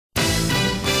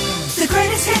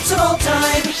biggest hits of all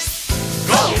time.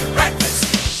 Gold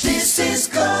breakfast. This is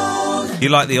gold. You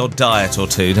like the odd diet or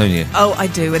two, don't you? Oh, I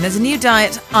do. When there's a new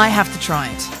diet, I have to try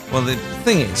it. Well, the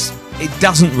thing is, it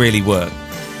doesn't really work.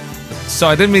 So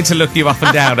I didn't mean to look you up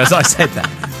and down as I said that.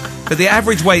 But the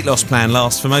average weight loss plan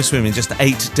lasts for most women just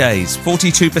 8 days.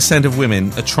 42% of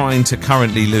women are trying to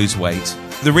currently lose weight.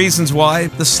 The reasons why?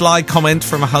 The sly comment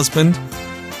from a husband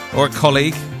or a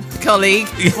colleague.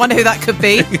 Wonder who that could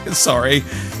be. Sorry.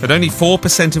 But only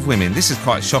 4% of women, this is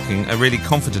quite shocking, are really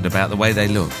confident about the way they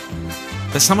look.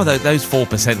 But some of those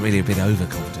 4% really a bit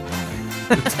overconfident,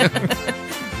 aren't they?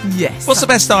 Yes. What's the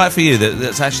best diet for you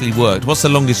that's actually worked? What's the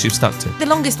longest you've stuck to? The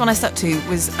longest one I stuck to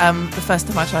was the first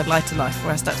time I tried Lighter Life,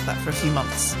 where I stuck to that for a few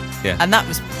months. Yeah. And that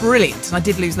was brilliant. And I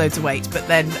did lose loads of weight, but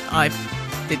then I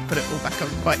did put it all back on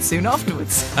quite soon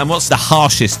afterwards. And what's the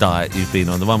harshest diet you've been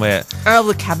on? The one where... Oh,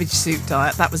 the cabbage soup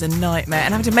diet. That was a nightmare.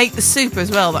 And having to make the soup as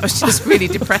well. That was just really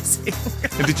depressing.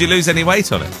 And did you lose any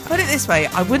weight on it? Put it this way,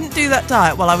 I wouldn't do that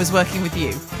diet while I was working with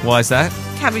you. Why is that?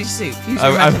 Cabbage soup. Use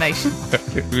your imagination.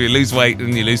 You lose weight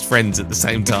and you lose friends at the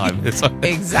same time.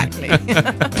 Exactly.